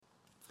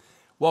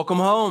Welcome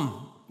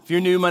home. If you're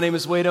new, my name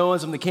is Wade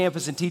Owens. I'm the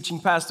campus and teaching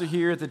pastor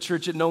here at the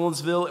church at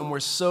Nolensville, and we're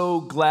so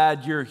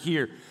glad you're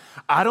here.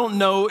 I don't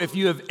know if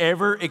you have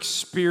ever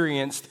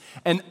experienced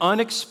an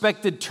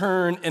unexpected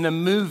turn in a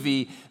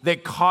movie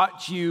that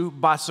caught you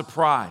by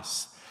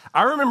surprise.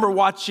 I remember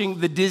watching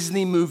the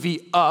Disney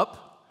movie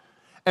Up,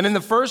 and in the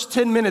first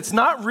 10 minutes,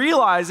 not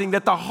realizing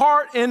that the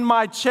heart in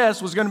my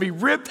chest was going to be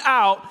ripped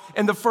out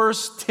in the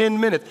first 10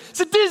 minutes.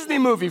 It's a Disney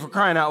movie, for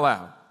crying out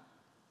loud.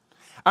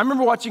 I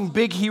remember watching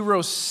Big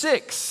Hero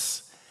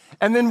 6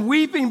 and then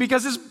weeping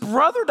because his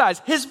brother dies.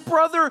 His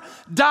brother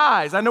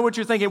dies. I know what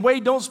you're thinking.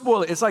 Wait, don't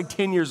spoil it. It's like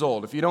 10 years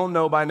old. If you don't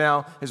know by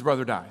now, his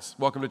brother dies.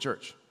 Welcome to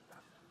church.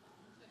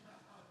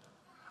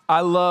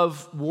 I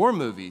love war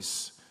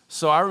movies.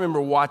 So I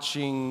remember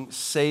watching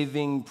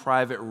Saving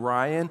Private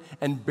Ryan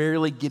and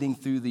barely getting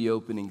through the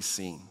opening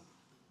scene.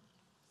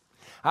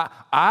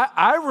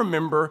 I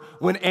remember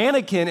when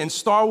Anakin in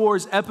Star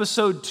Wars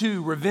Episode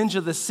 2, Revenge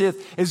of the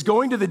Sith, is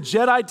going to the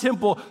Jedi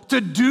Temple to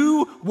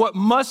do what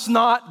must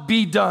not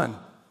be done.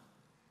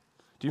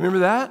 Do you remember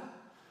that?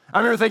 I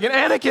remember thinking,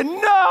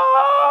 Anakin,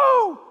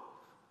 no!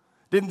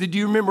 Did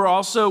you remember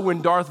also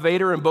when Darth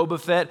Vader and Boba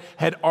Fett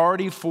had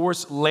already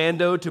forced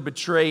Lando to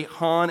betray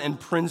Han and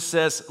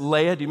Princess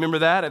Leia? Do you remember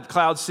that at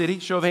Cloud City?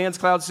 Show of hands,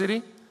 Cloud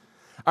City?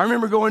 I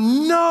remember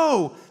going,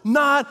 no,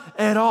 not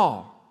at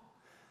all.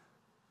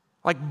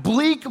 Like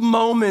bleak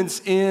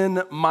moments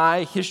in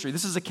my history.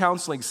 This is a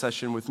counseling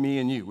session with me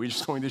and you. We're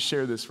just going to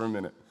share this for a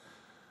minute.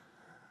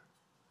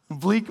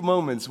 Bleak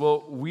moments.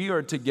 Well, we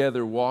are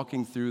together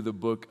walking through the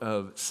book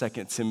of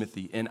 2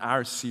 Timothy in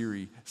our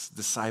series,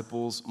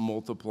 Disciples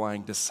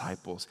Multiplying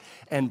Disciples.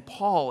 And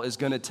Paul is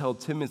going to tell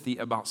Timothy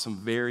about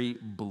some very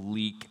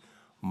bleak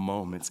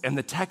moments. And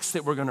the text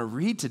that we're going to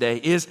read today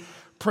is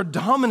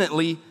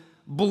predominantly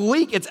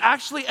bleak. It's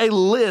actually a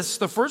list,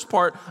 the first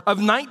part, of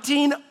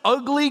 19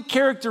 ugly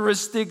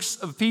characteristics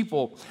of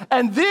people.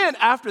 And then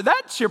after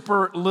that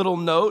chipper little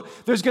note,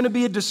 there's going to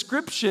be a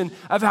description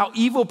of how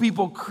evil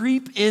people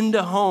creep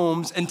into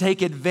homes and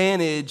take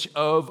advantage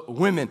of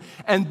women.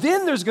 And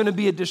then there's going to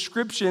be a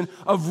description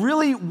of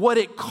really what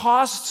it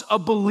costs a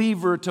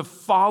believer to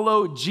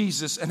follow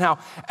Jesus and how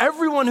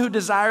everyone who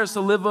desires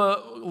to live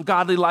a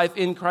godly life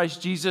in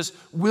Christ Jesus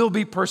will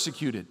be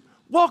persecuted.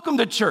 Welcome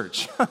to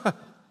church.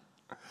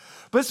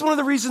 But it's one of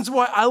the reasons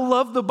why I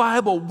love the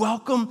Bible.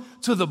 Welcome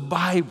to the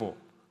Bible.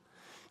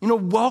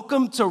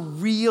 Welcome to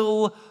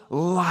real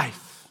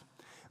life.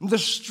 The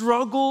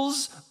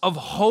struggles of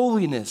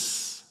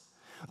holiness,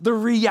 the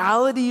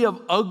reality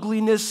of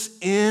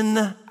ugliness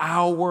in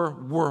our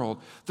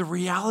world, the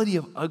reality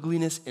of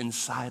ugliness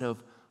inside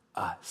of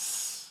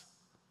us.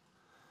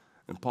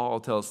 And Paul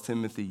tells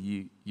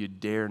Timothy, you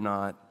dare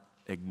not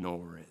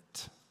ignore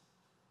it.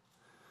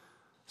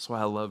 That's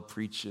why I love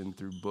preaching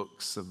through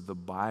books of the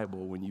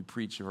Bible. When you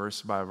preach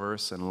verse by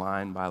verse and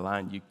line by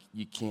line,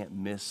 you can't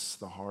miss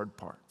the hard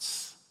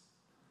parts.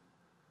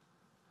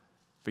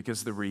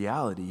 Because the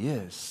reality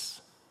is,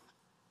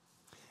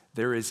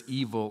 there is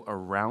evil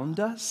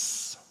around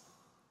us,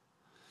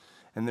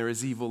 and there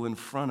is evil in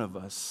front of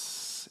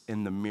us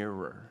in the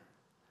mirror.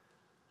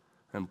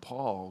 And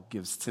Paul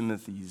gives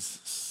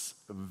Timothy's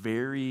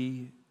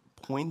very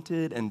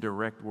pointed and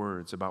direct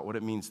words about what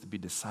it means to be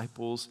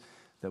disciples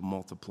that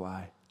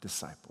multiply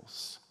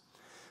disciples.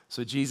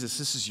 So Jesus,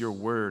 this is your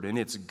word, and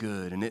it's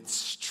good, and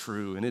it's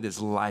true, and it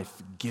is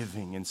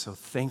life-giving. And so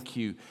thank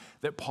you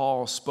that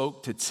Paul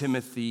spoke to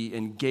Timothy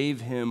and gave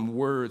him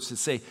words to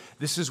say,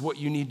 this is what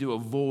you need to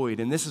avoid,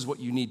 and this is what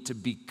you need to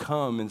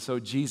become. And so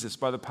Jesus,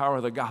 by the power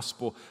of the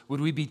gospel,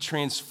 would we be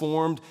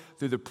transformed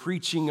through the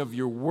preaching of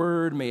your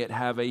word? May it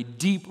have a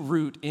deep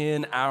root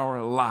in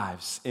our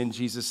lives. In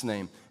Jesus'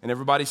 name. And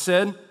everybody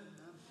said,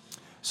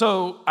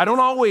 so I don't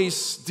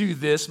always do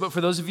this, but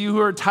for those of you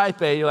who are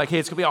type A, you're like, hey,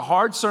 it's going to be a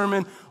hard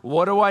sermon.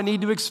 What do I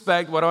need to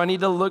expect? What do I need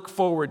to look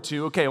forward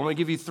to? Okay, I'm going to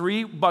give you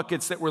 3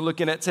 buckets that we're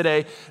looking at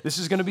today. This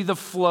is going to be the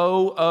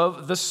flow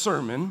of the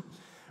sermon.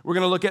 We're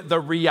going to look at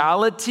the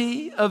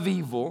reality of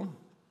evil.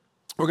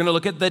 We're going to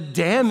look at the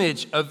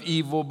damage of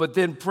evil, but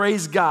then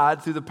praise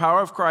God, through the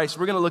power of Christ,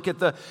 we're going to look at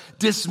the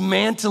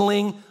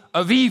dismantling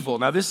of evil.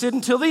 Now, this isn't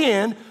until the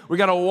end. We're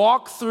going to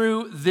walk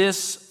through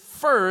this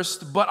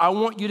first, but I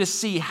want you to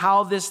see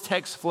how this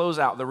text flows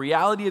out. The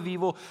reality of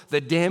evil, the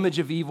damage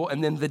of evil,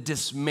 and then the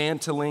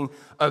dismantling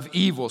of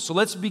evil. So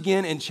let's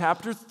begin in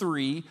chapter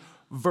 3,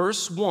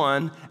 verse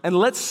 1, and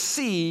let's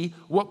see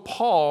what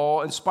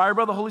Paul, inspired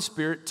by the Holy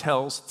Spirit,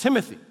 tells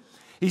Timothy.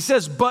 He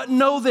says, but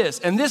know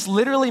this, and this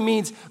literally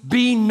means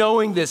be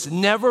knowing this.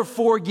 Never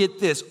forget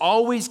this.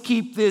 Always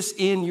keep this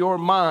in your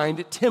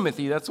mind,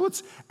 Timothy. That's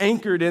what's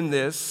anchored in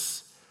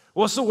this.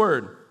 What's the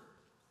word?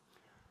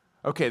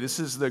 Okay, this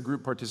is the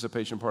group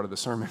participation part of the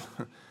sermon.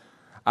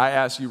 I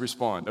ask, you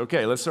respond.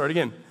 Okay, let's start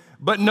again.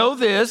 But know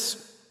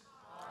this,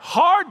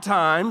 hard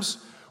times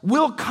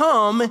will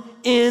come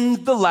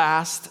in the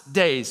last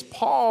days.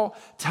 Paul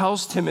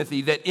tells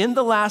Timothy that in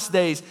the last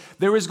days,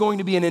 there is going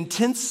to be an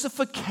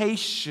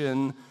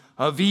intensification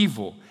of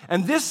evil.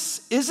 And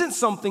this isn't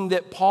something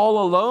that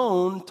Paul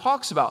alone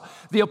talks about.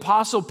 The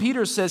Apostle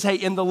Peter says, hey,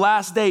 in the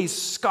last days,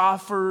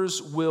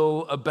 scoffers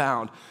will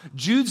abound.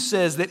 Jude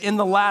says that in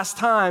the last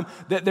time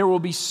that there will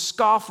be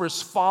scoffers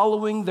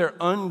following their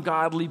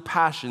ungodly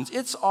passions.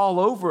 It's all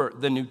over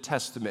the New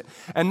Testament.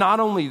 And not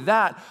only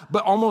that,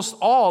 but almost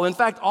all, in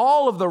fact,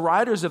 all of the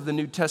writers of the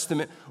New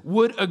Testament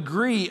would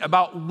agree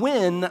about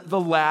when the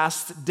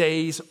last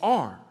days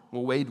are.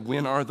 Well, Wade,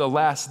 when are the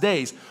last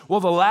days? Well,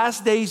 the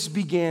last days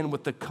began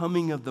with the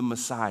coming of the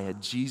Messiah,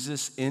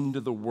 Jesus, into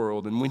the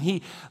world. And when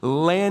he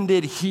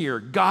landed here,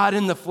 God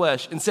in the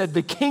flesh, and said,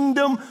 the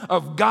kingdom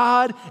of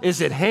God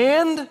is at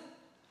hand,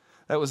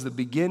 that was the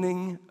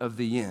beginning of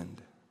the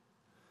end.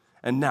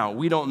 And now,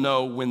 we don't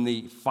know when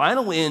the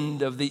final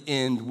end of the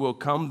end will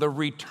come, the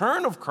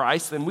return of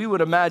Christ, and we would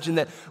imagine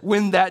that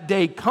when that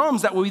day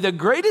comes, that will be the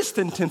greatest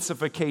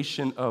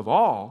intensification of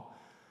all.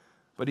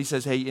 But he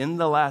says, hey, in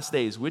the last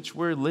days, which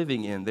we're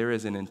living in, there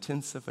is an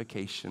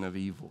intensification of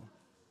evil.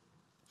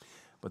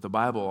 But the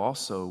Bible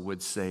also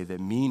would say that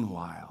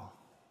meanwhile,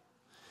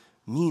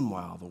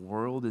 the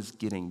world is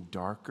getting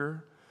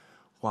darker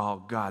while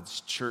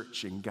God's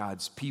church and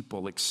God's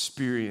people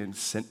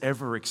experience an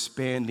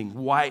ever-expanding,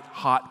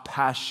 white-hot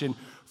passion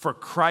for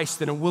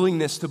Christ and a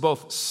willingness to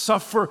both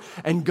suffer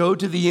and go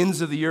to the ends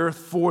of the earth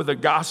for the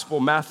gospel.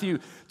 Matthew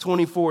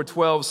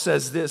 24:12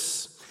 says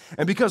this,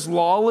 and because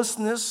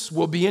lawlessness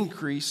will be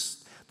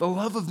increased, the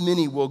love of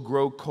many will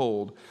grow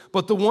cold.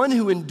 But the one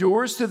who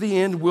endures to the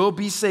end will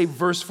be saved.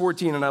 Verse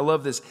 14, and I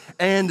love this.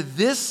 And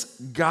this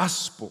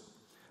gospel,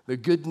 the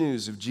good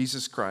news of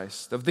Jesus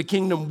Christ, of the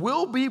kingdom,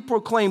 will be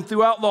proclaimed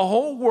throughout the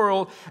whole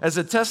world as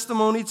a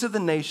testimony to the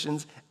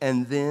nations,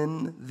 and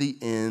then the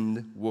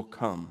end will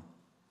come.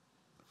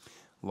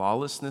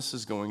 Lawlessness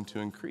is going to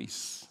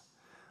increase.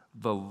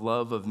 The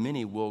love of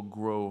many will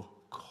grow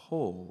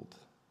cold.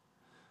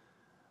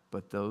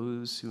 But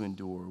those who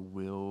endure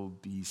will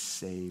be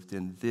saved.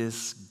 And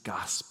this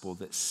gospel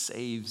that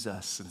saves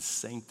us and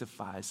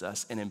sanctifies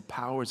us and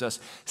empowers us,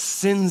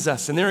 sends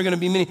us. And there are going to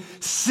be many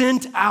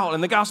sent out.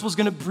 And the gospel is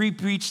going to be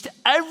preached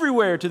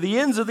everywhere to the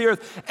ends of the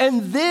earth.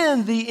 And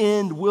then the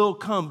end will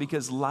come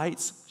because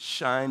lights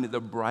shine the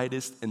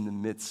brightest in the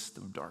midst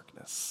of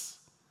darkness.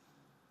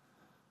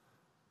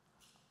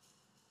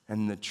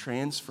 And the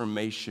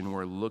transformation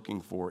we're looking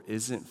for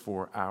isn't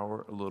for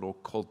our little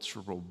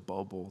cultural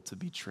bubble to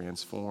be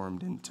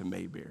transformed into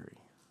Mayberry.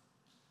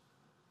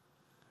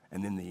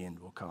 And then the end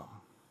will come.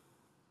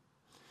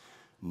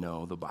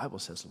 No, the Bible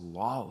says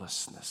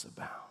lawlessness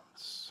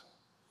abounds.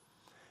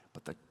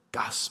 But the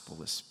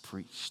gospel is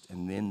preached,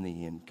 and then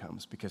the end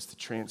comes because the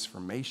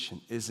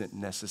transformation isn't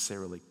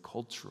necessarily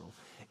cultural,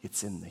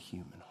 it's in the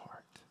human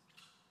heart.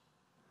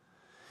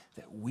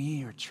 That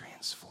we are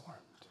transformed.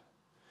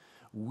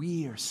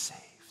 We are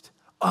saved.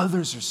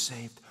 Others are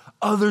saved.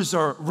 Others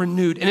are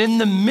renewed. And in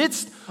the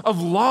midst of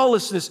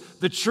lawlessness,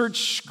 the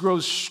church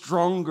grows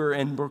stronger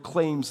and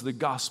proclaims the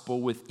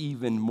gospel with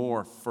even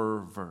more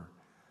fervor.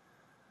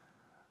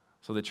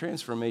 So the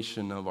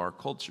transformation of our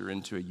culture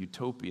into a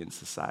utopian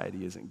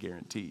society isn't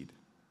guaranteed.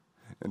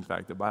 In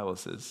fact, the Bible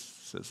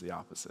says the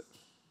opposite.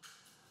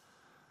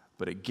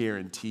 But it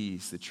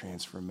guarantees the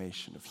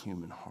transformation of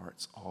human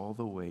hearts all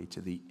the way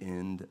to the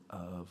end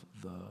of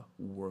the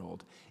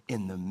world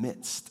in the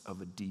midst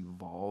of a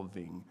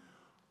devolving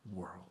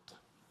world.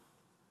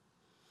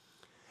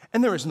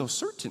 And there is no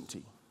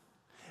certainty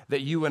that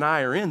you and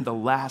I are in the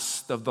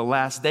last of the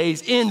last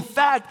days. In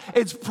fact,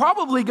 it's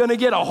probably going to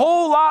get a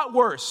whole lot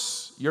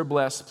worse. You're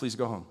blessed. Please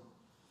go home.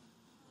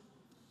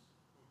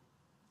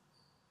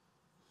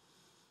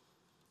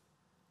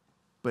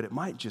 But it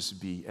might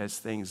just be as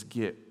things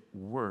get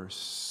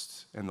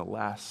worse in the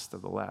last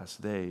of the last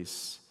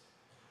days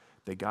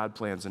that God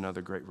plans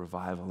another great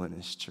revival in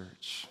his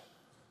church,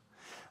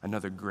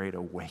 another great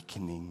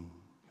awakening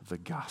of the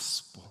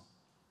gospel.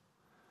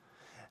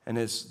 And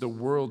as the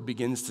world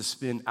begins to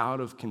spin out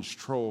of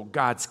control,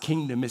 God's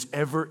kingdom is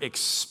ever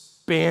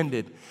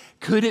expanded.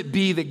 Could it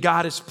be that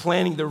God is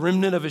planning the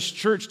remnant of his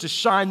church to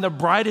shine the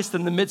brightest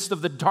in the midst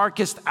of the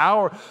darkest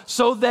hour,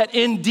 so that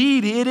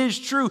indeed it is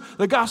true,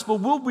 the gospel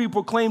will be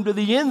proclaimed to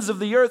the ends of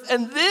the earth,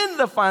 and then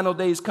the final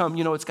days come.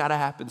 You know, it's got to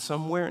happen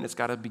somewhere, and it's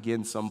got to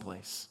begin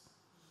someplace.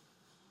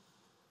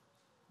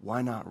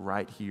 Why not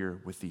right here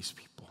with these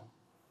people?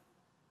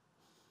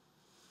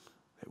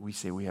 That we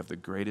say we have the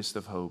greatest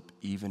of hope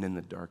even in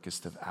the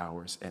darkest of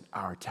hours, and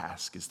our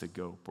task is to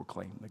go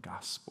proclaim the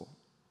gospel.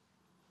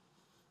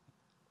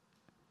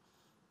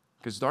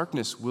 Because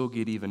darkness will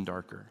get even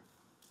darker.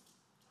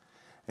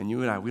 And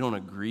you and I, we don't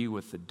agree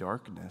with the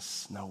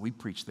darkness. No, we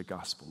preach the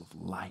gospel of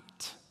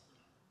light.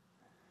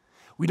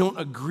 We don't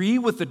agree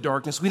with the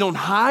darkness. We don't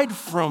hide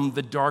from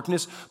the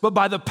darkness. But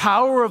by the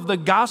power of the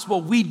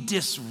gospel, we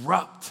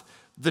disrupt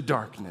the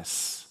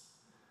darkness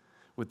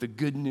with the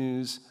good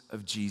news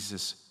of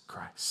Jesus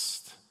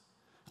Christ.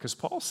 Because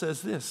Paul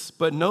says this,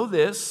 but know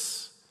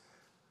this.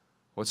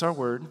 What's our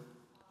word?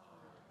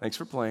 Thanks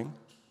for playing.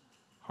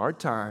 Hard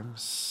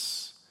times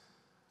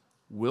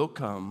will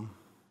come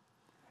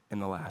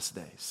in the last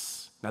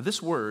days. Now,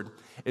 this word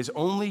is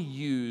only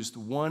used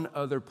one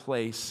other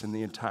place in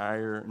the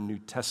entire New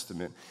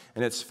Testament,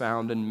 and it's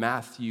found in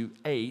Matthew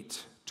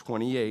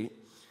 8:28.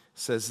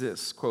 Says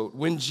this, quote,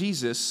 "When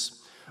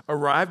Jesus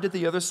arrived at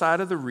the other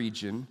side of the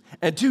region,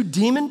 and two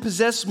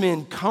demon-possessed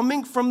men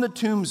coming from the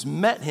tombs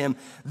met him,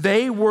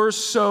 they were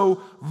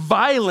so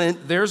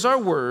violent," there's our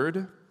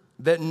word,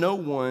 "that no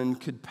one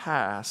could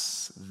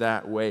pass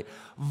that way."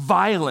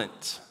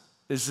 Violent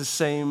is the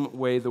same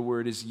way the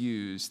word is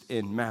used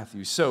in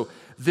Matthew. So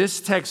this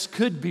text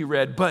could be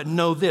read, but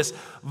know this: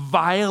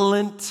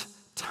 violent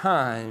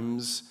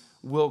times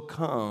will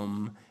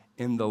come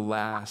in the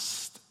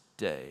last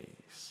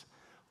days.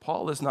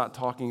 Paul is not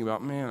talking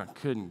about, man, I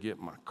couldn't get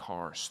my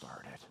car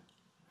started.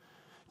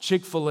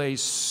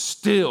 Chick-fil-A's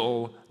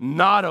still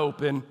not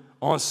open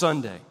on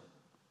Sunday.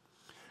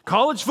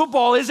 College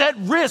football is at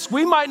risk.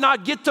 We might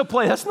not get to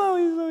play. That's not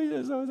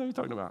what he's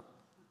talking about.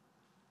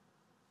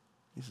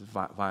 These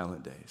are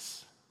violent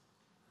days.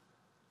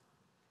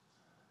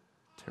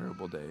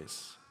 Terrible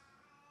days.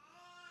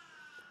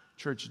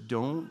 Church,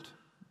 don't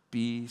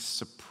be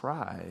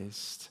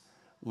surprised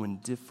when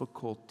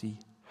difficulty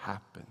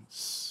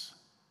happens.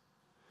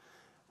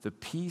 The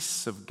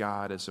peace of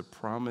God is a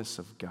promise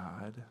of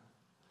God.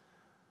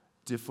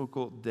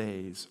 Difficult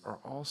days are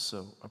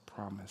also a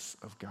promise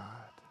of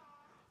God.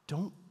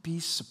 Don't be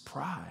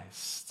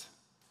surprised.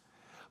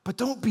 But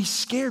don't be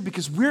scared,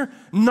 because we're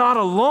not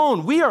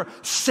alone. We are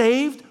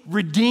saved,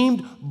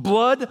 redeemed,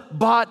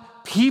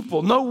 blood-bought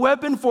people. No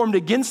weapon formed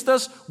against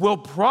us will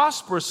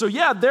prosper. So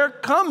yeah, they're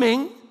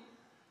coming.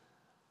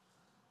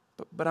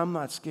 But I'm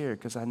not scared,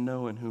 because I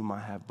know in whom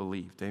I have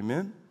believed.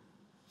 Amen?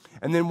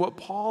 And then what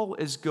Paul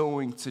is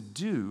going to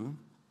do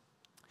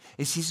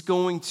is he's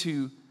going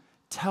to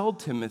tell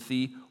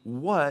Timothy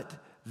what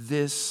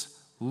this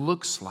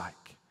looks like.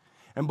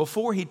 And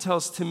before he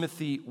tells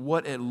Timothy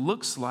what it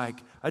looks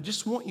like, I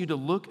just want you to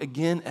look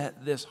again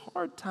at this.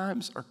 Hard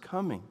times are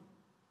coming,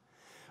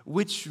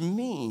 which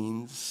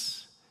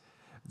means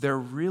there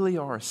really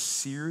are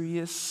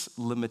serious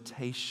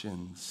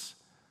limitations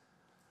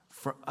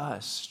for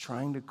us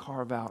trying to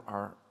carve out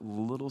our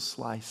little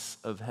slice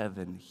of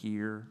heaven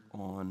here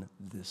on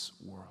this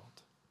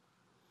world.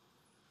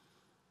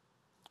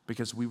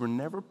 Because we were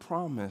never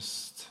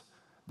promised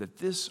that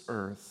this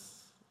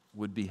earth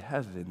would be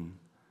heaven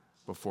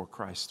before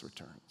Christ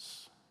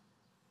returns.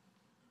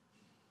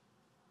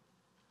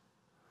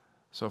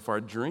 So if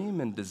our dream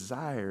and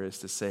desire is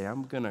to say,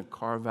 I'm going to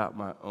carve out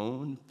my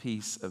own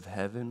piece of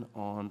heaven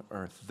on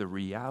earth, the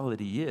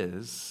reality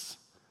is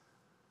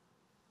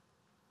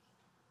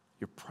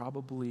you're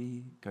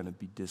probably going to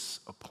be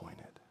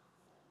disappointed.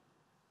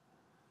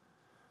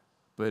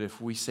 But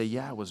if we say,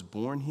 yeah, I was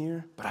born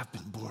here, but I've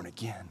been born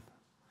again.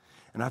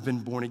 And I've been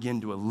born again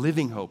to a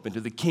living hope,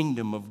 into the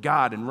kingdom of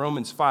God. And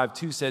Romans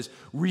 5:2 says,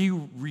 we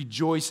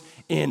rejoice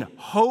in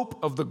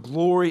hope of the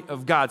glory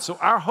of God. So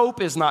our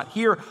hope is not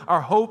here.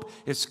 Our hope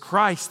is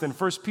Christ. And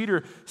 1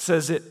 Peter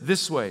says it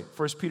this way.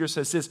 1 Peter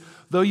says this: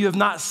 though you have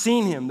not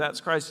seen him,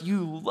 that's Christ,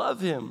 you love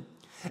him.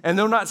 And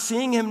though not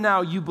seeing him now,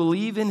 you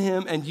believe in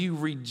him and you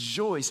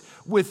rejoice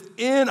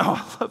within,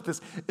 I love this,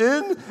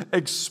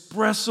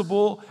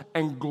 inexpressible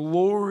and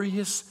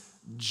glorious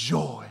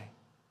joy.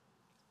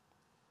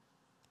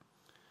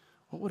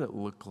 What would it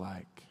look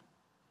like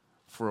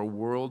for a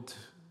world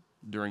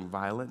during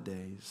violent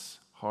days,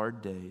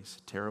 hard days,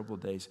 terrible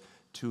days,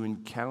 to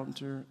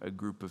encounter a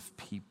group of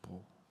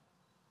people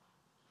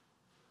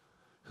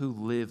who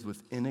lived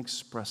with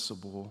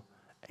inexpressible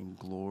and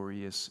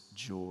glorious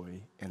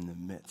joy in the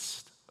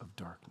midst of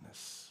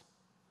darkness?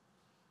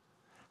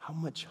 How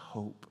much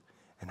hope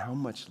and how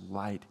much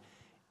light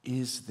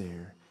is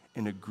there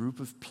in a group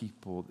of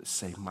people that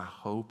say, my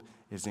hope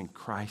is in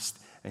Christ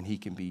and he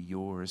can be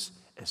yours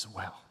as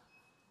well?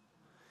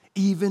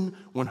 Even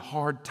when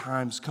hard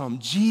times come,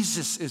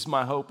 Jesus is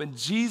my hope and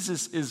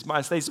Jesus is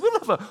my stay. So we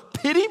don't have a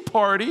pity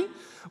party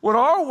when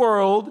our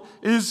world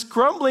is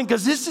crumbling,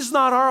 because this is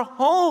not our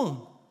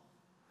home.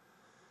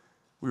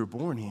 We were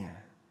born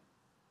here,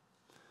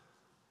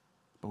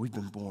 but we've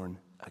been born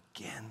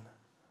again.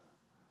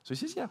 So he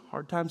says, yeah,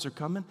 hard times are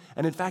coming.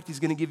 And in fact, he's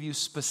going to give you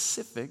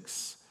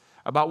specifics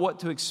about what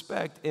to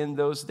expect in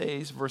those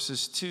days,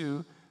 verses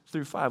 2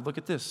 through 5. Look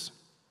at this.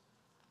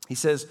 He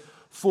says,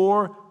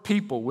 for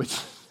people, which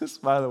is,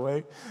 by the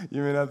way,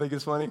 you may not think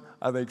it's funny,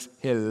 I think it's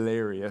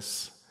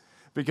hilarious.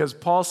 Because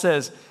Paul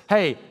says,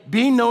 hey,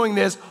 be knowing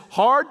this,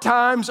 hard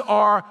times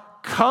are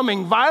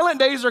coming. Violent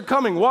days are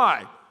coming.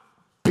 Why?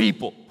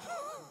 People.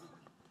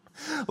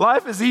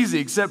 Life is easy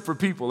except for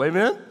people,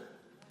 amen?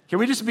 Can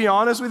we just be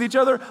honest with each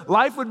other?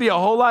 Life would be a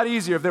whole lot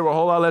easier if there were a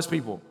whole lot less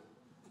people.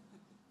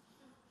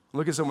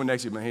 Look at someone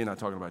next to you, man, he's not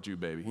talking about you,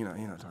 baby. He's not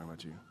talking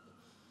about you.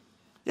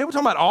 Yeah, we're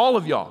talking about all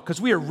of y'all, because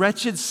we are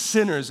wretched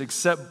sinners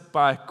except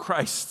by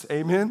Christ,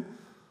 amen?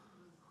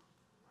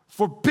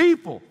 For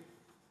people,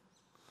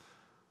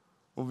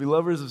 we'll be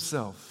lovers of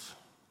self,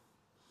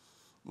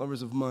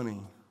 lovers of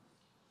money,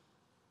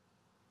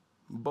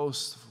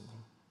 boastful,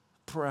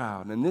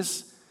 proud. And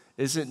this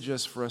isn't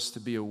just for us to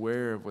be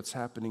aware of what's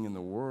happening in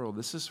the world.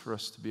 This is for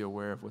us to be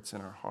aware of what's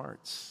in our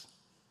hearts.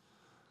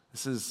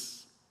 This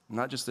is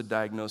not just a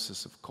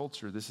diagnosis of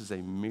culture. This is a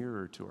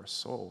mirror to our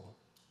soul.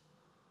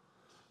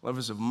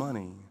 Lovers of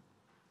money,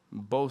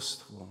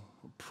 boastful,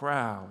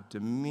 proud,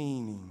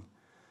 demeaning,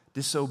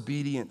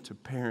 disobedient to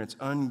parents,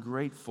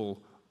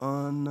 ungrateful,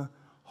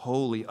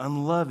 unholy,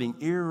 unloving,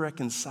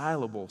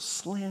 irreconcilable,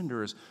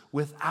 slanderers,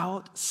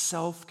 without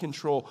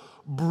self-control,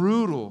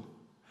 brutal,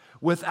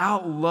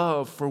 without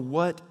love for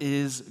what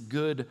is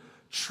good,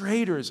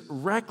 traitors,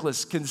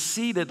 reckless,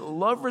 conceited,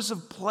 lovers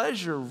of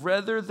pleasure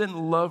rather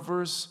than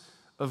lovers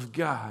of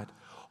God,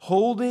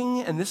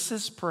 holding, and this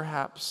is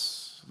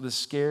perhaps the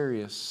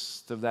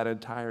scariest of that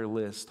entire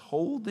list,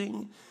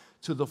 holding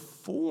to the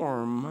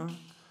form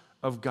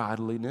of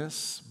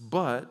godliness,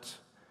 but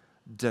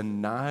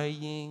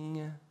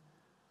denying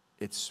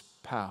its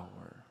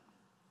power.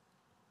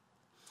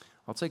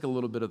 I'll take a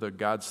little bit of the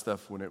God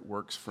stuff when it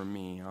works for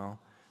me. I'll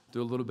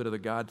do a little bit of the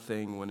God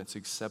thing when it's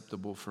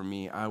acceptable for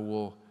me. I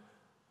will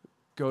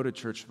go to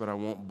church, but I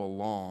won't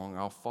belong.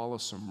 I'll follow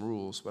some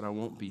rules, but I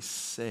won't be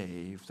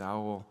saved. I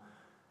will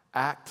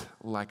act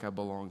like I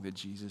belong to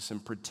Jesus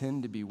and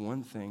pretend to be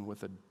one thing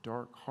with a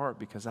dark heart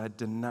because I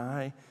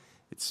deny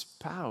its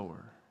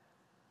power.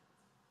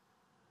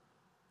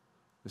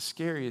 The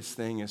scariest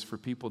thing is for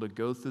people to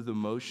go through the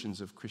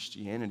motions of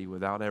Christianity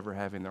without ever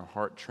having their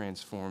heart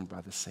transformed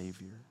by the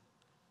Savior.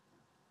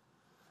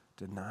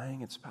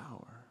 Denying its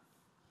power.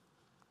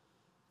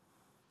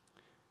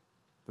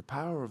 The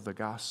power of the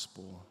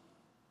gospel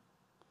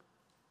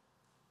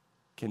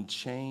can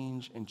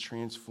change and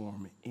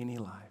transform any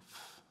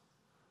life,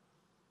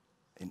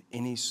 in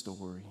any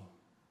story,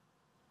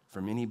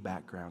 from any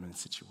background and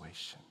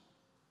situation.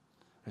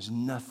 There's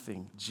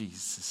nothing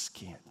Jesus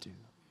can't do.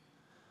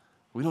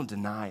 We don't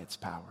deny its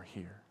power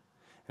here.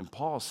 And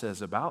Paul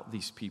says about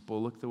these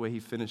people, look the way he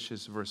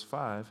finishes verse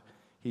 5.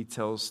 He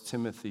tells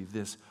Timothy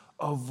this,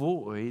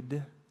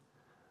 avoid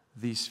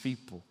these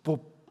people.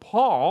 Well,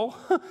 Paul,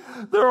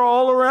 they're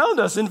all around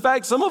us. In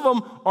fact, some of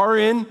them are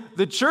in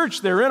the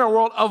church. They're in our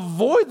world.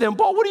 Avoid them.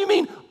 Paul, what do you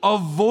mean,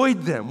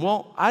 avoid them?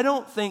 Well, I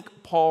don't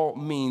think Paul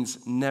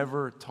means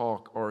never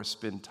talk or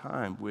spend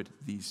time with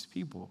these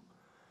people.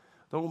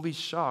 Don't be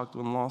shocked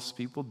when lost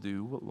people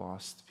do what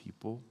lost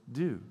people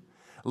do.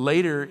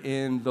 Later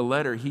in the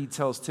letter, he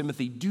tells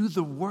Timothy, do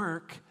the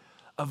work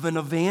of an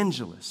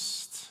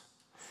evangelist.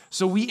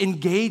 So we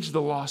engage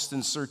the lost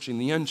and searching,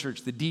 the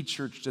unchurched, the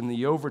de-churched, and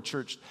the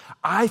overchurched.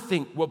 I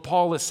think what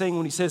Paul is saying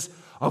when he says,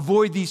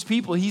 avoid these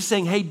people, he's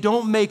saying, hey,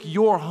 don't make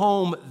your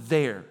home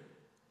there.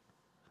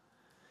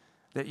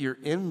 That you're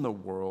in the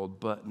world,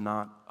 but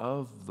not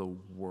of the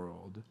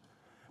world.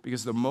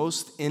 Because the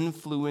most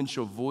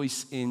influential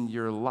voice in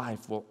your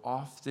life will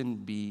often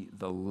be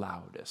the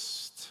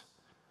loudest.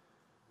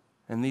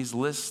 And these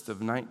lists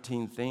of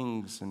 19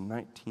 things and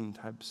 19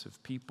 types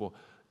of people,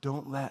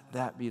 don't let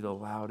that be the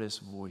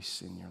loudest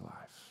voice in your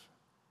life.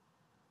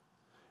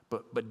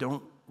 But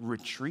don't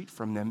retreat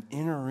from them.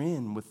 Enter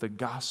in with the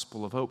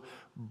gospel of hope.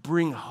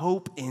 Bring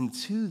hope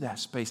into that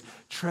space.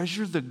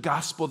 Treasure the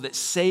gospel that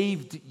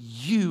saved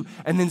you,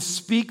 and then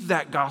speak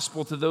that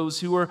gospel to those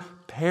who are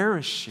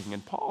perishing.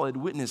 And Paul had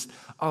witnessed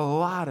a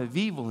lot of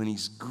evil, and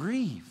he's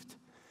grieved.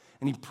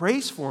 And he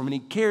prays for them, and he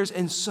cares,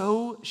 and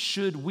so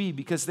should we,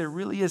 because there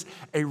really is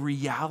a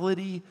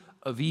reality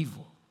of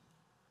evil.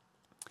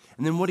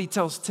 And then what he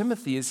tells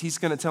Timothy is he's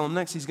going to tell him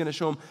next, he's going to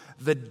show him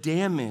the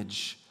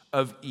damage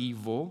of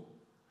evil,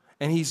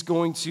 and he's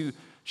going to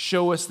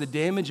show us the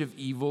damage of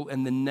evil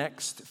in the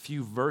next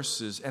few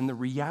verses. And the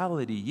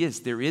reality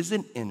is there is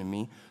an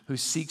enemy who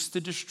seeks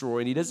to destroy,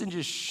 and he doesn't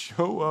just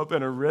show up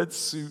in a red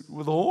suit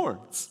with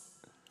horns.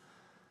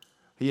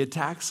 He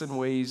attacks in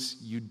ways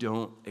you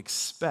don't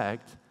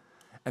expect,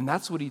 and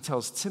that's what he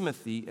tells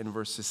Timothy in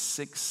verses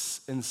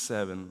 6 and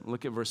 7.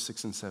 Look at verse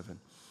 6 and 7.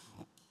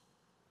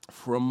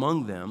 For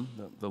among them,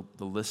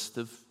 the list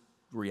of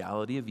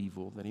reality of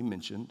evil that he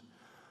mentioned,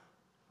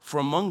 for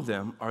among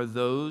them are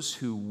those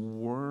who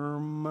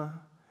worm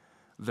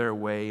their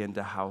way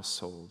into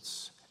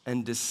households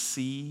and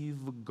deceive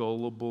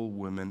gullible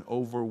women,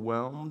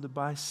 overwhelmed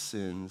by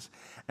sins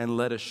and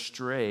led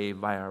astray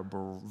by a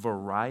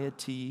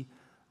variety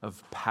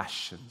of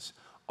passions,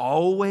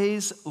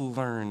 always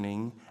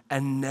learning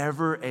and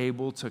never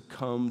able to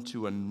come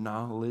to a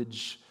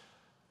knowledge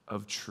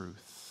of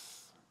truth.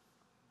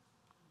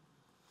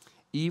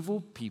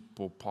 Evil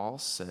people, Paul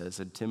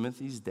says, in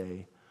Timothy's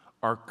day,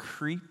 are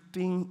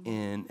creeping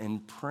in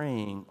and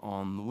preying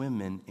on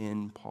women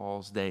in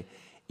Paul's day.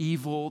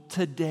 Evil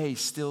today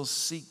still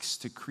seeks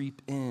to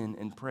creep in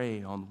and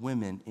prey on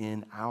women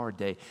in our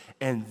day.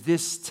 And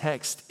this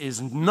text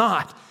is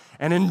not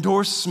an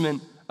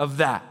endorsement of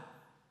that.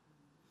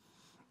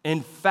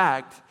 In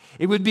fact,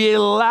 it would be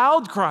a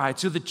loud cry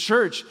to the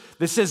church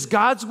that says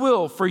God's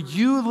will for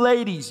you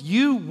ladies,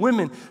 you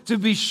women, to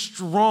be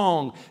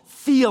strong,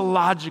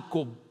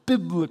 theological,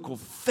 biblical,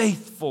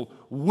 faithful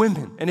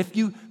women. And if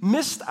you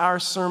missed our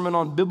sermon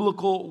on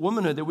biblical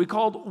womanhood that we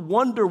called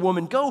Wonder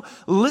Woman, go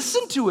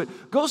listen to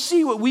it. Go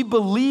see what we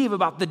believe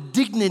about the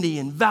dignity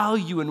and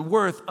value and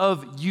worth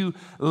of you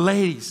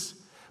ladies.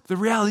 The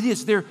reality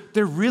is there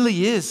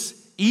really is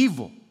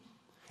evil.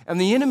 And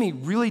the enemy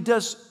really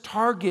does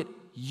target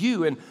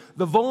you. And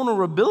the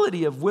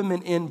vulnerability of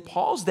women in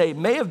Paul's day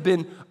may have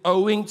been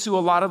owing to a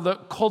lot of the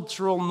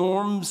cultural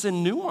norms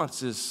and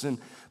nuances and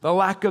the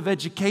lack of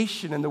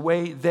education and the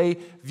way they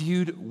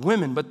viewed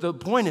women. But the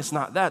point is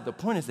not that. The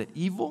point is that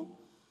evil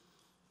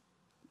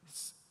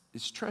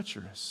is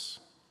treacherous.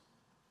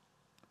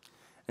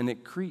 And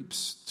it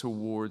creeps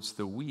towards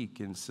the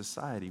weak in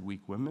society.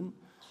 Weak women,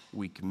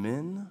 weak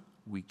men,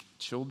 weak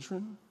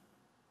children.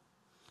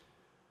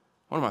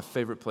 One of my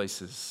favorite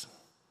places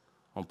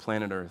on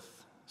planet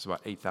Earth is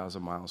about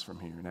 8,000 miles from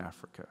here in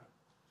Africa.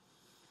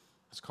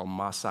 It's called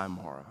Masai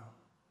Mara.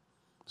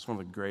 It's one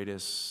of the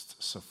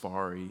greatest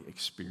safari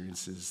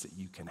experiences that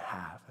you can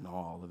have in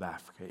all of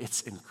Africa.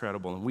 It's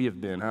incredible. And we have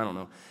been,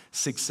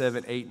 6,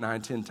 7, 8,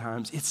 9, 10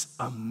 times. It's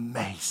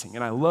amazing.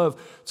 And I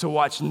love to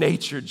watch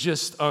nature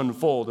just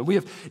unfold. And we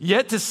have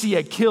yet to see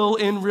a kill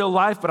in real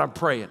life, but I'm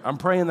praying. I'm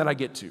praying that I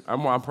get to.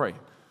 I'm praying.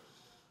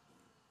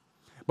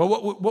 But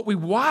what we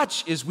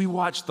watch is we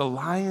watch the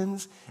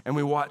lions and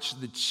we watch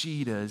the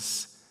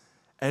cheetahs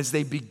as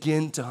they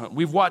begin to hunt.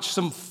 We've watched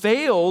some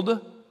failed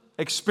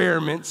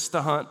experiments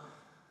to hunt.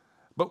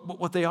 But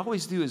what they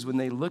always do is when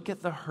they look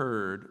at the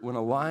herd, when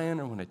a lion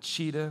or when a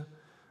cheetah,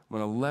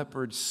 when a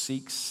leopard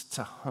seeks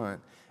to hunt,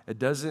 it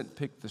doesn't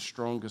pick the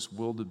strongest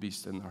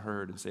wildebeest in the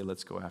herd and say,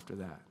 let's go after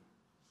that.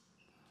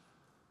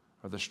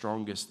 Or the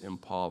strongest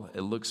impala.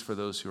 It looks for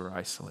those who are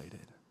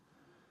isolated.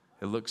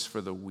 It looks for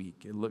the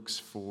weak. It looks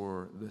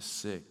for the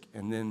sick.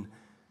 And then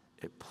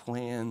it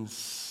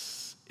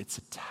plans its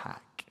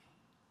attack.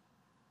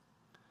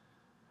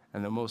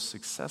 And the most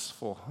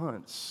successful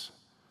hunts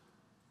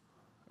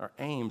are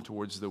aimed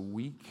towards the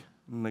weak,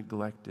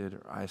 neglected,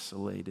 or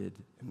isolated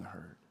in the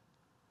herd.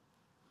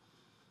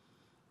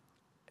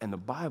 And the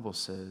Bible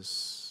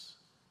says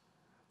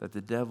that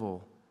the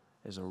devil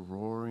is a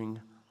roaring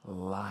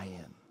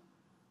lion,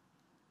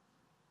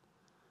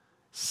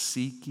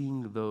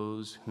 seeking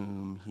those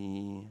whom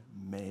he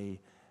may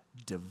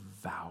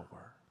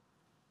devour.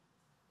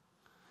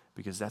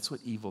 Because that's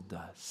what evil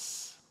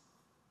does.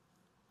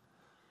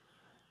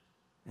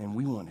 And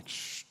we want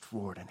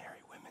extraordinary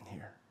women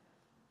here.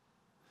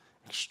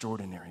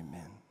 Extraordinary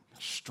men,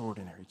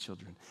 extraordinary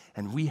children.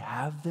 And we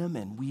have them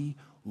and we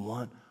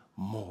want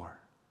more.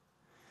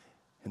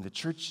 And the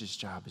church's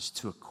job is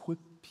to equip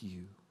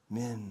you,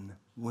 men,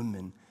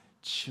 women,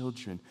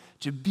 children,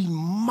 to be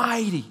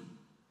mighty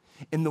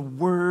in the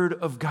Word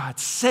of God,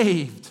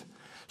 saved,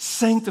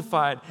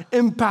 sanctified,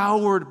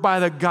 empowered by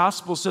the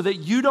gospel so that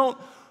you don't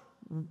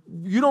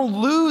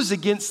lose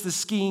against the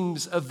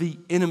schemes of the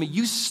enemy.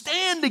 You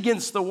stand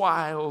against the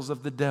wiles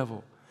of the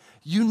devil.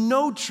 You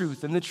know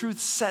truth, and the truth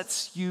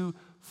sets you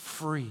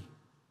free.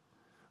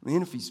 The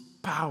enemy's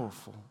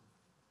powerful.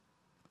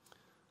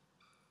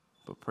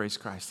 But praise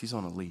Christ, he's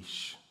on a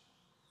leash.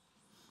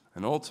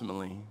 And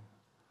ultimately,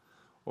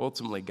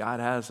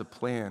 God has a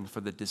plan for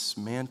the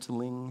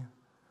dismantling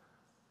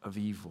of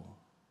evil.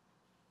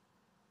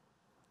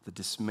 The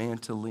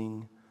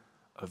dismantling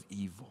of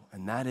evil.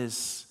 And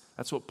that's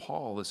what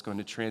Paul is going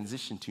to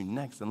transition to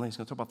next. And he's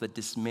going to talk about the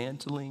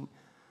dismantling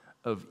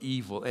of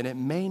evil. And it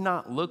may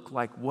not look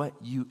like what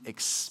you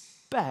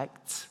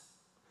expect.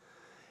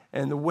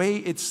 And the way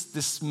it's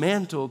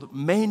dismantled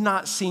may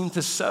not seem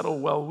to settle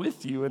well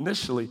with you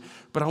initially.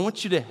 But I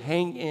want you to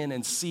hang in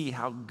and see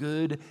how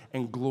good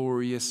and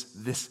glorious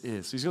this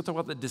is. So he's going to talk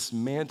about the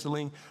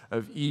dismantling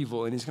of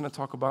evil. And he's going to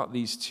talk about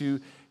these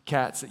two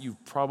cats that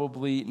you've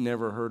probably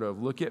never heard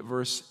of. Look at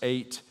verse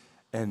 8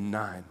 and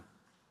 9.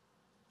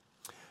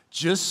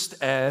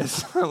 Just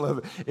as, I love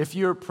it, if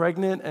you're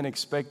pregnant and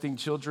expecting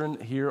children,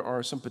 here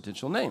are some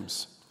potential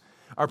names.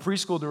 Our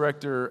preschool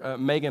director,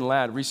 Megan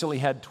Ladd, recently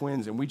had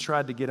twins, and we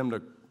tried to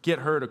get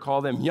her to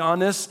call them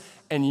Giannis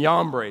and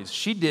Yambres.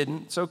 She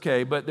didn't. It's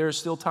okay, but there's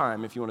still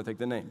time if you want to take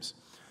the names.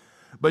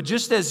 But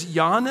just as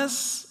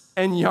Giannis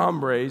and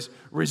Yambres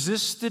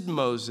resisted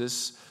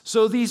Moses,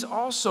 so these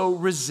also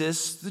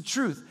resist the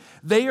truth.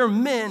 They are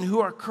men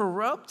who are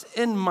corrupt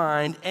in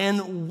mind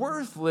and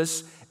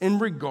worthless in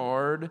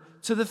regard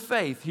to the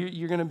faith. Here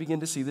you're going to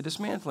begin to see the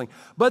dismantling.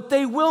 But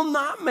they will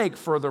not make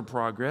further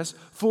progress,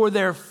 for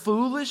their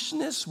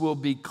foolishness will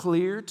be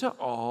clear to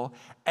all,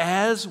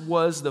 as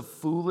was the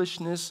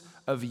foolishness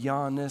of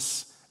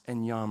Giannis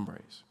and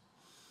Yambres.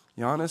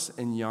 Giannis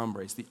and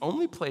Yambres. The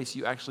only place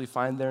you actually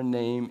find their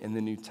name in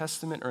the New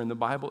Testament or in the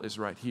Bible is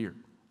right here.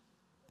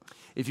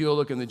 If you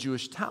look in the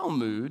Jewish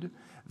Talmud,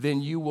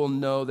 then you will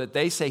know that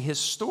they say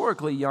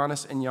historically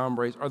Giannis and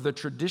Yambres are the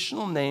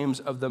traditional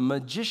names of the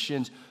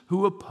magicians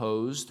who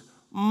opposed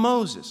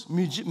Moses.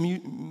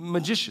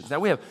 Magicians. Now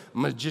we have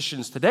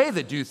magicians today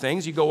that do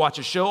things. You go watch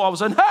a show, all of a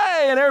sudden,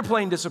 hey, an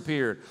airplane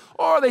disappeared.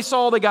 Or they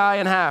saw the guy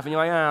in half, and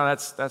you're like,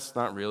 that's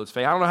not real. It's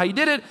fake. I don't know how you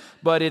did it,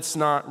 but it's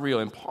not real.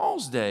 In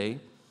Paul's day,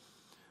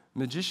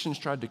 Magicians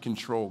tried to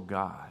control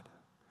God.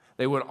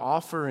 They would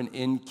offer an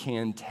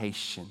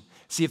incantation.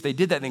 See, if they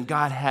did that, then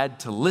God had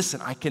to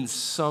listen. I can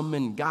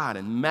summon God.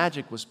 And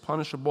magic was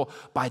punishable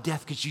by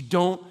death because you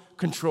don't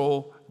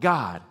control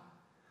God.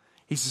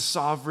 He's the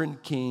sovereign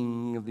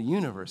king of the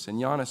universe. And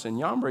Jannes and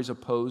Jambres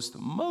opposed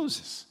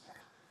Moses.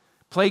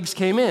 Plagues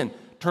came in,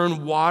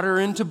 turned water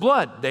into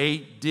blood. They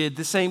did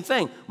the same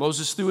thing.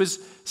 Moses threw his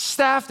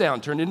staff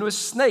down, turned into a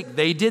snake.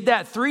 They did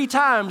that 3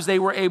 times. They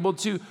were able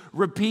to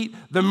repeat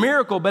the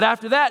miracle. But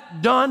after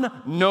that, done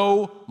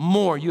no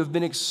more. You have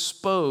been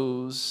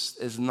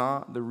exposed as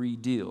not the real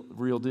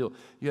deal.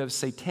 You have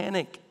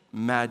satanic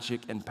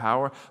magic and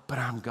power, but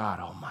I'm God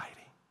Almighty.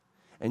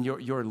 And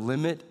your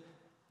limit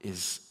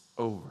is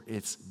over.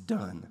 It's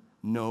done.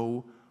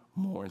 No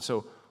more. And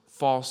so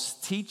false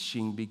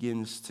teaching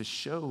begins to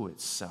show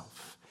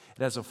itself.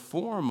 It has a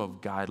form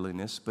of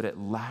godliness, but it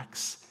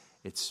lacks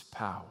its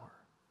power.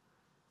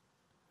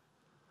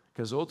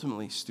 Because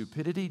ultimately,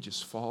 stupidity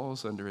just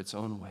falls under its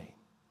own weight.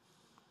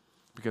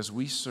 Because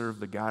we serve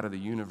the God of the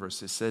universe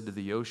who said to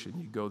the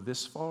ocean, you go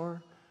this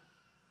far,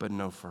 but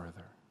no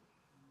further.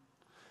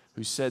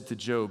 Who said to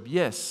Job,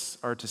 yes,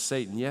 or to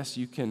Satan, yes,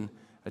 you can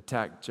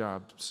attack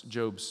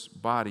Job's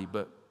body,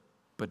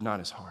 but not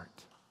his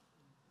heart.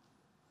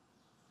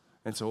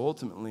 And so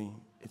ultimately,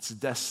 it's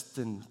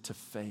destined to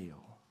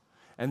fail.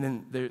 And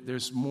then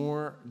there's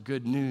more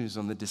good news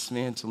on the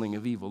dismantling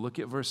of evil. Look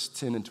at verse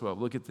 10 and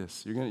 12. Look at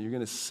this. You're going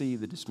to see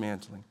the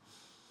dismantling.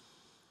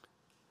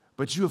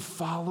 But you have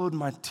followed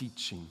my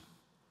teaching,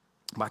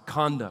 my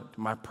conduct,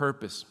 my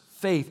purpose,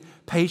 faith,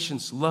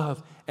 patience,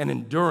 love, and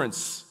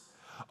endurance,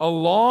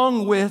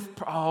 along with,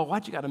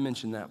 why'd you got to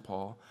mention that,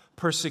 Paul?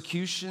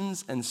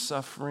 Persecutions and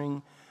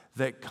suffering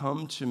that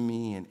come to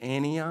me in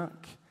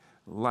Antioch,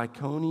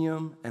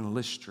 Iconium, and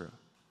Lystra.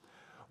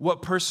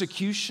 What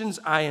persecutions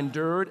I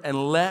endured,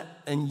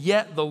 and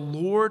yet the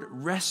Lord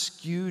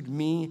rescued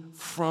me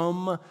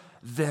from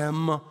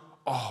them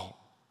all.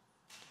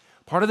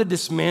 Part of the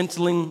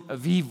dismantling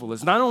of evil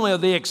is not only are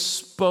they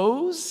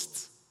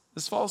exposed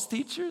as false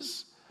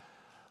teachers,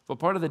 but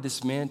part of the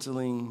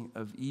dismantling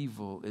of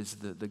evil is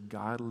the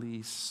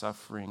godly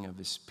suffering of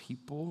his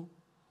people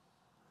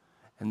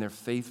and their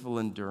faithful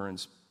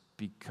endurance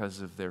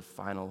because of their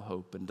final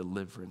hope and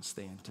deliverance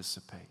they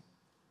anticipate.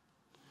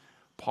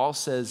 Paul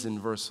says in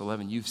verse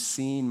 11, you've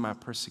seen my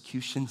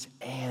persecutions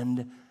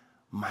and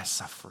my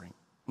suffering.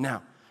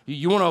 Now,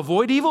 you want to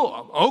avoid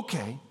evil?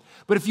 Okay.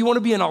 But if you want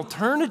to be an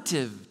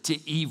alternative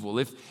to evil,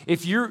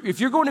 if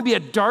you're going to be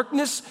a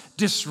darkness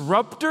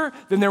disruptor,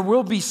 then there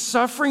will be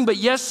suffering, but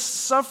yes,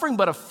 suffering,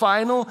 but a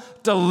final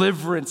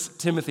deliverance,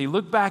 Timothy.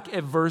 Look back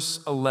at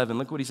verse 11.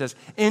 Look what he says.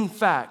 In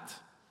fact,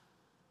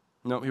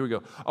 here we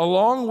go.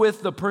 Along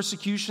with the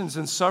persecutions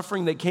and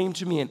suffering that came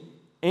to me in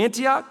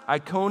Antioch,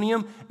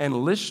 Iconium,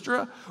 and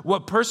Lystra,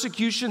 what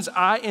persecutions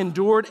I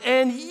endured,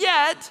 and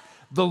yet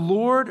the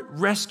Lord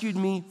rescued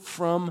me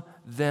from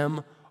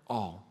them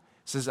all.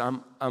 It says,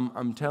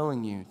 I'm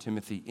telling you,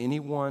 Timothy,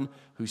 anyone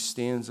who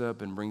stands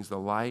up and brings the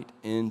light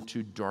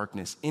into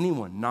darkness,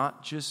 anyone,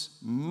 not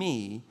just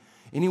me,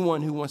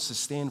 anyone who wants to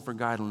stand for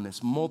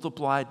godliness,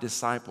 multiply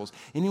disciples,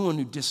 anyone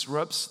who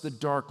disrupts the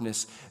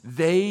darkness,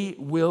 they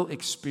will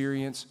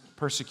experience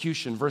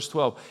persecution. Verse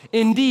 12,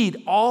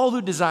 indeed, all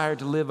who desire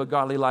to live a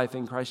godly life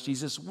in Christ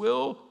Jesus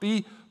will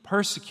be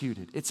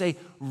persecuted. It's a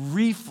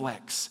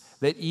reflex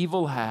that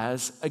evil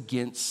has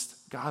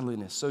against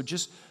godliness. So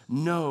just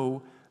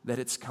know that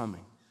it's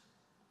coming.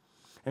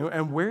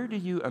 And where do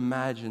you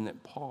imagine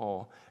that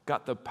Paul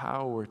got the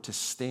power to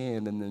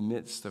stand in the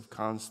midst of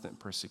constant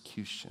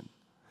persecution,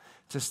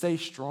 to stay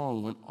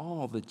strong when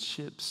all the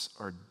chips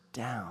are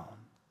down,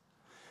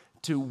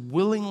 to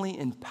willingly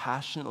and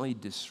passionately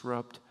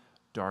disrupt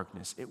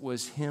darkness? It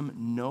was him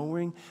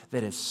knowing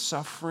that his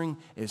suffering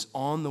is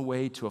on the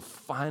way to a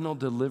final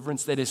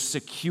deliverance that is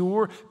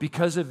secure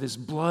because of his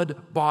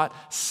blood-bought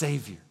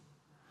Savior.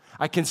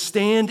 I can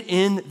stand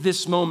in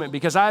this moment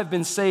because I have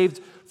been saved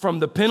from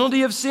the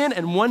penalty of sin,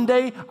 and one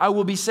day I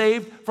will be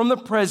saved from the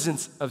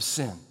presence of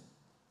sin.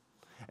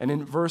 And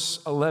in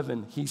verse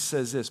 11, he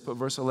says this. Put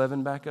verse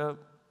 11 back up.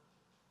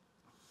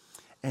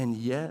 And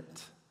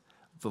yet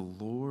the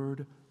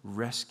Lord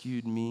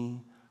rescued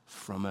me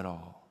from it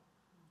all.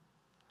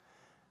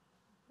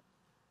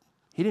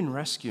 He didn't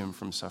rescue him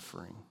from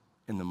suffering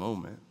in the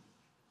moment,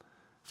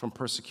 from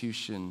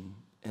persecution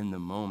in the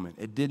moment.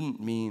 It didn't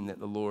mean that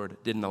the Lord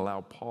didn't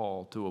allow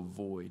Paul to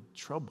avoid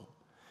trouble,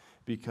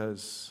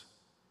 because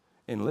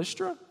in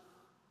Lystra,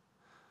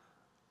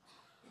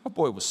 my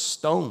boy was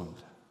stoned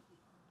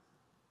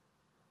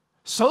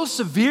so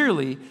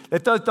severely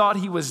that they thought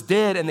he was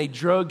dead, and they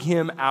drug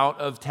him out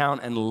of town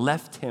and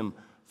left him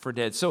for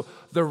dead. So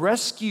the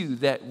rescue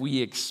that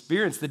we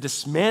experience, the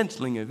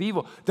dismantling of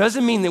evil,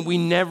 doesn't mean that we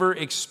never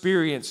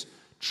experience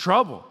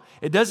trouble.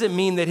 It doesn't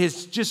mean that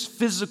his just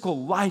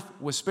physical life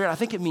was spared. I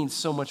think it means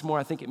so much more.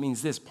 I think it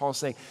means this. Paul's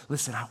saying,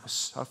 listen, I was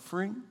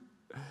suffering,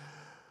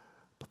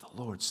 but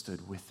the Lord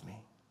stood with me.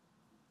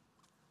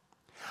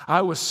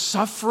 I was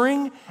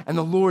suffering, and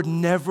the Lord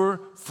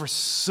never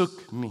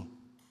forsook me.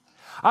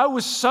 I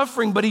was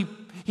suffering, but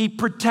he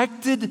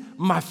protected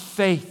my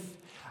faith.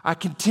 I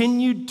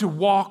continued to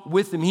walk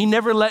with him. He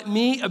never let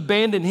me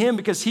abandon him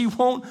because he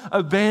won't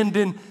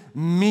abandon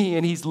me.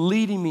 And he's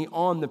leading me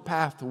on the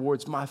path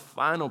towards my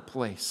final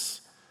place,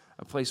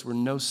 a place where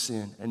no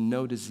sin and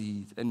no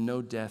disease and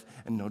no death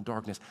and no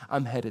darkness.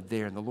 I'm headed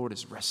there, and the Lord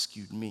has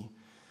rescued me,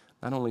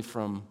 not only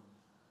from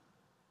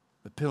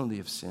the penalty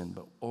of sin,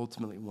 but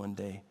ultimately one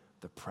day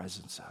the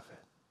presence of it.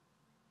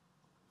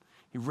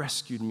 He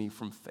rescued me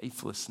from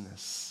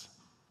faithlessness.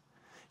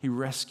 He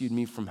rescued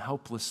me from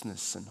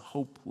helplessness and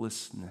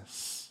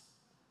hopelessness.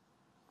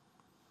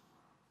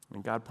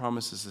 And God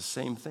promises the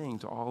same thing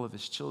to all of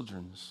his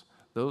children.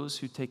 Those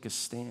who take a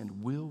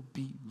stand will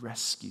be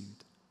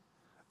rescued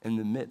in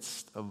the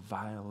midst of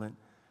violent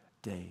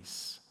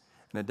days.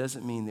 And it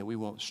doesn't mean that we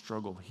won't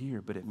struggle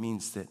here, but it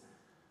means that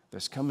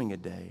there's coming a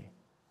day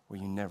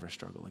where you never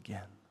struggle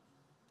again.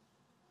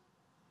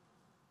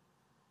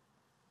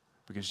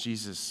 Because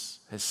Jesus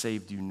has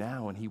saved you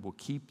now, and he will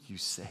keep you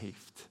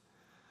saved.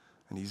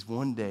 And he's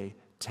one day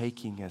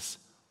taking us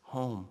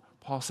home.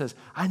 Paul says,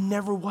 I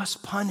never was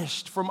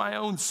punished for my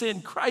own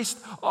sin. Christ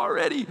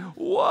already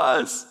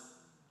was.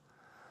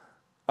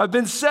 I've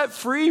been set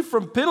free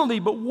from penalty,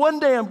 but one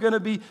day I'm going to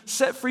be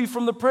set free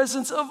from the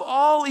presence of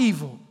all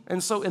evil.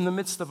 And so in the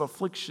midst of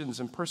afflictions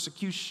and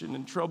persecution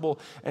and trouble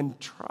and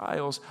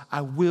trials,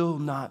 I will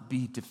not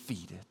be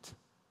defeated.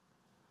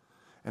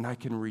 And I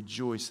can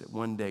rejoice that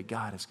one day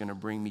God is going to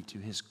bring me to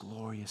his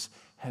glorious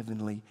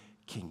heavenly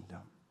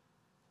kingdom.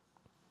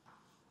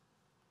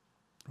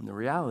 And the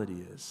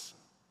reality is,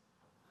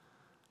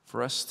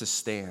 for us to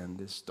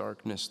stand as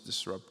darkness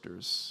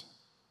disruptors,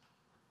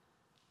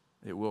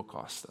 it will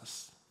cost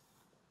us.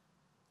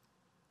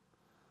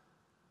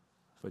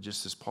 But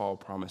just as Paul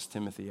promised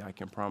Timothy, I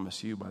can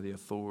promise you by the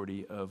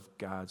authority of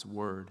God's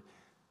word,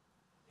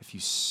 if you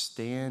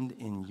stand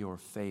in your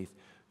faith,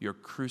 your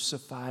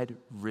crucified,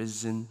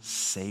 risen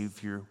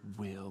Savior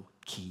will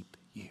keep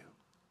you.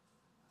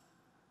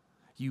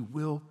 You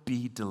will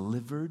be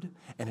delivered,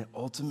 and it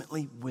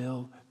ultimately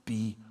will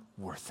be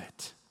worth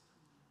it.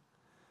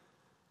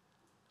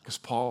 Because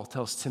Paul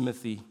tells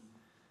Timothy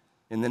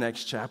in the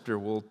next chapter,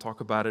 we'll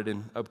talk about it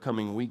in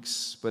upcoming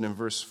weeks, but in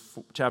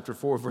chapter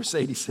 4, verse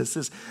 8, he says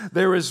this,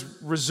 there is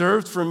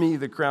reserved for me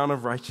the crown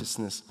of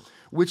righteousness,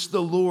 which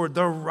the Lord,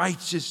 the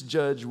righteous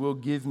judge, will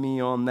give me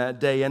on that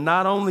day. And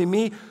not only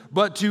me,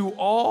 but to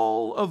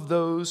all of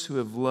those who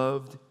have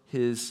loved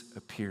his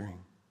appearing.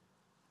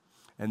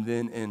 And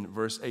then in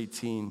verse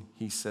 18,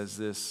 he says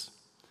this,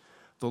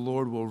 the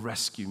Lord will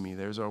rescue me,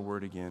 there's our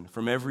word again,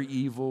 from every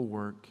evil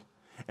work,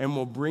 and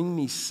will bring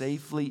me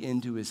safely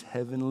into his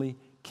heavenly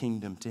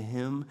kingdom. To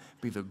him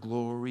be the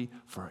glory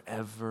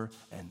forever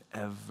and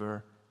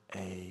ever.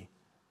 Amen.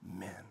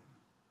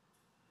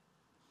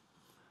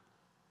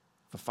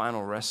 The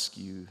final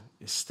rescue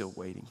is still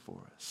waiting for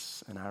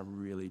us, and I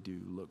really do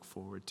look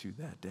forward to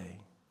that day.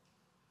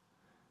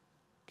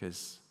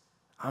 Because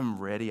I'm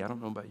ready, I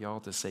don't know about y'all,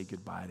 to say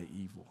goodbye to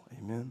evil.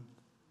 Amen?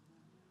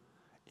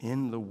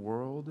 In the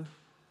world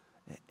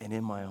and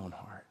in my own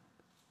heart.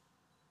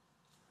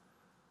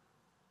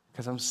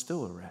 Because I'm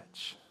still a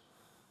wretch.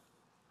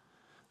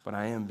 But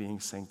I am being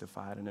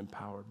sanctified and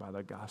empowered by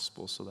the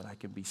gospel so that I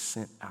can be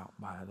sent out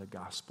by the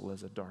gospel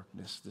as a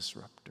darkness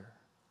disruptor.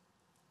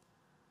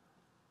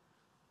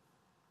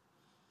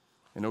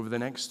 And over the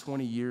next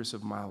 20 years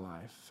of my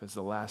life, as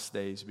the last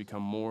days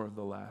become more of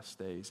the last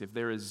days, if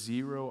there is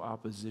zero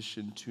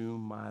opposition to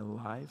my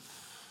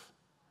life,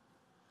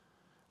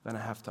 then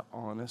I have to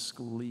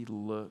honestly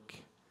look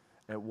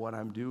at what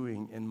I'm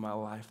doing in my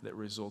life that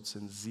results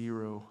in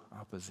zero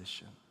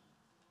opposition.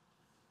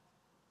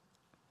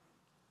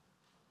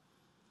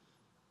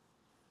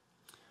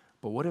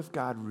 But what if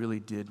God really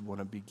did want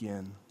to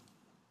begin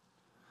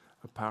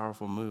a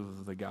powerful move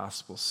of the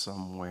gospel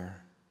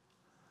somewhere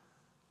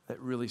that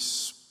really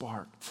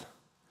sparked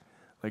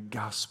the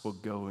gospel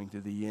going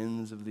to the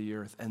ends of the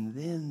earth, and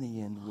then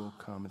the end will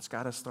come? It's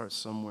got to start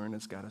somewhere, and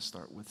it's got to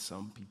start with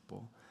some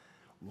people.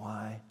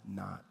 Why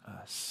not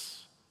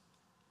us?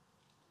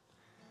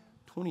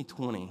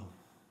 2020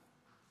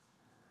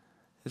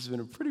 has been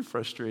a pretty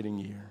frustrating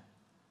year.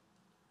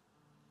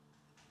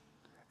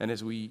 And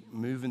as we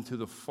move into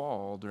the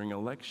fall during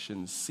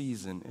election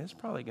season, it's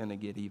probably going to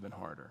get even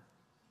harder.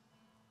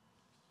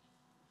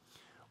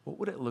 What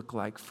would it look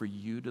like for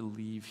you to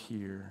leave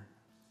here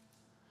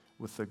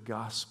with the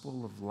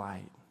gospel of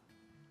light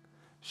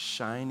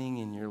shining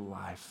in your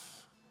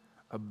life,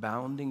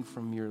 abounding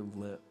from your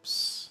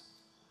lips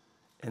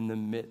in the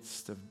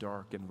midst of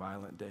dark and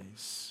violent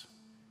days?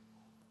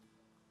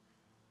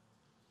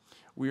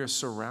 We are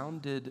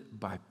surrounded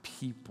by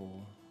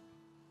people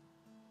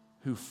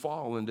who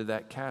fall into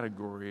that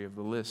category of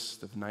the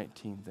list of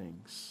 19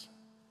 things.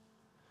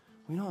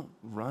 We don't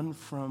run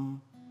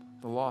from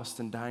the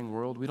lost and dying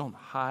world. We don't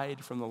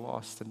hide from the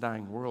lost and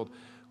dying world.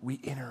 We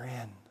enter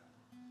in.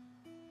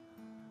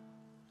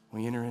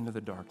 We enter into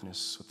the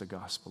darkness with the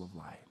gospel of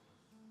light.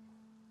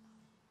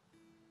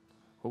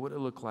 What would it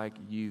look like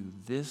you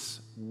this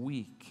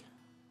week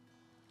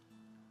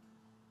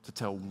to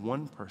tell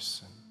one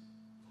person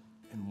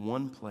in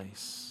one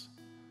place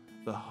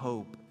the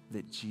hope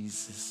that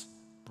Jesus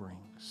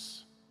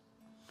brings.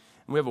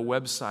 And we have a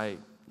website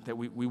that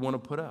we want to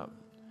put up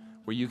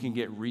where you can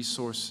get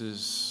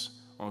resources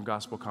on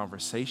gospel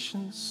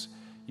conversations.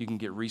 You can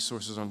get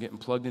resources on getting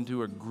plugged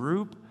into a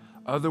group,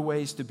 other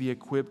ways to be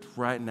equipped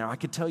right now. I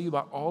could tell you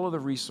about all of the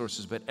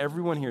resources, but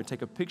everyone here,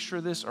 take a picture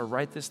of this or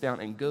write this down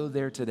and go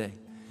there today.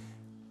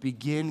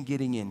 Begin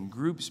getting in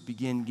groups,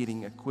 begin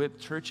getting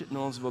equipped.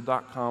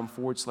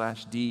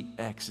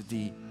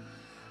 churchatnolensville.com/DXD.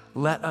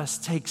 Let us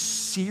take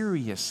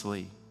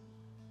seriously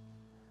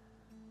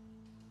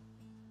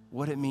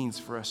what it means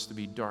for us to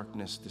be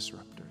darkness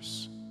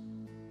disruptors.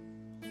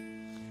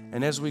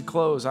 And as we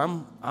close,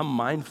 I'm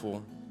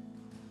mindful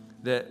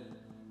that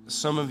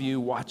some of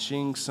you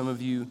watching, some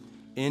of you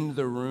in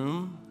the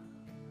room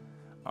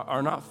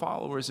are not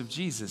followers of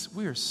Jesus.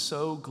 We are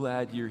so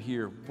glad you're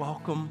here.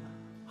 Welcome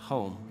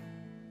home.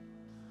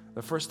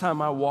 The first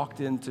time I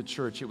walked into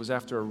church, it was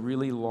after a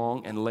really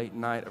long and late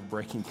night of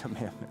breaking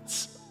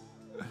commandments.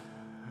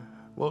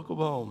 Welcome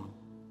home.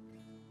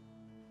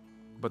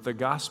 But the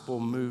gospel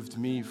moved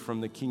me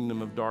from the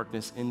kingdom of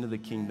darkness into the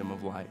kingdom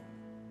of light.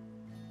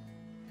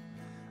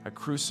 A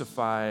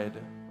crucified,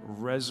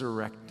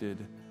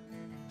 resurrected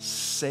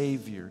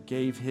Savior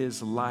gave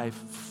his life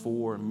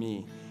for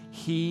me.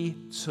 He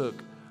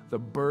took the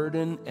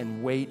burden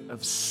and weight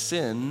of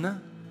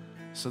sin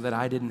so that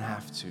I didn't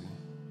have to.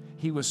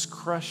 He was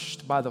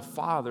crushed by the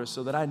Father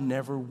so that I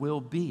never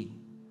will be.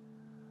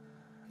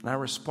 And I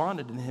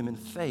responded to him in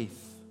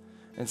faith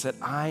and said,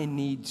 I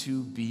need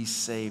to be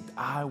saved.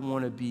 I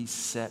want to be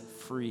set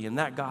free. And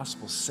that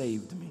gospel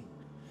saved me.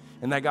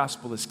 And that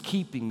gospel is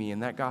keeping me.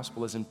 And that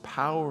gospel is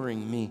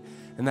empowering me.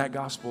 And that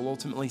gospel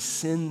ultimately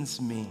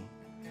sends me.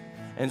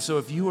 And so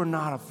if you are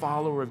not a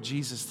follower of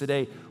Jesus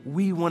today,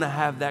 we want to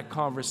have that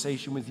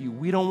conversation with you.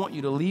 We don't want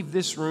you to leave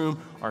this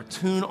room or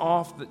turn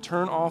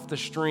off the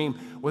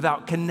stream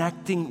without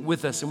connecting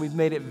with us. And we've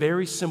made it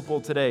very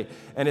simple today.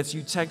 And it's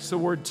you text the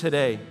word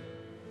today.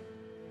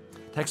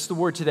 Text the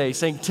word today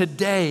saying,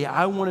 today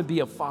I want to be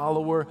a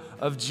follower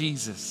of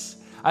Jesus.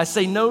 I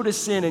say no to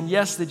sin and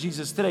yes to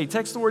Jesus today.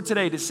 Text the word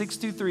today to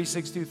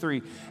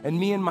 623-623, and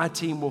me and my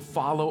team will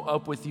follow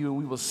up with you, and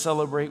we will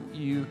celebrate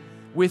you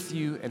with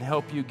you and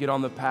help you get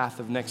on the path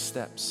of next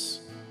steps.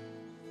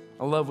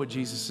 I love what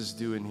Jesus is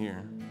doing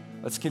here.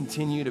 Let's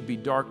continue to be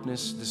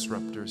darkness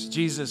disruptors.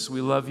 Jesus, we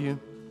love you.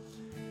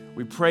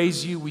 We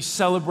praise you. We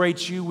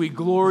celebrate you. We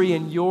glory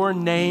in your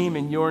name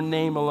and your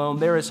name alone.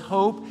 There is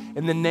hope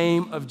in the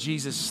name of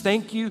Jesus.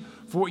 Thank you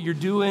for what you're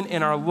doing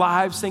in our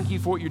lives. Thank you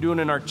for what you're doing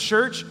in our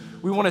church.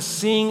 We want to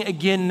sing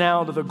again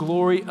now to the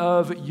glory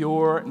of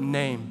your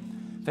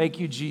name. Thank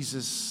you,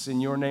 Jesus. In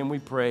your name we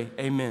pray.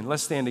 Amen.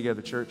 Let's stand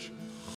together, church.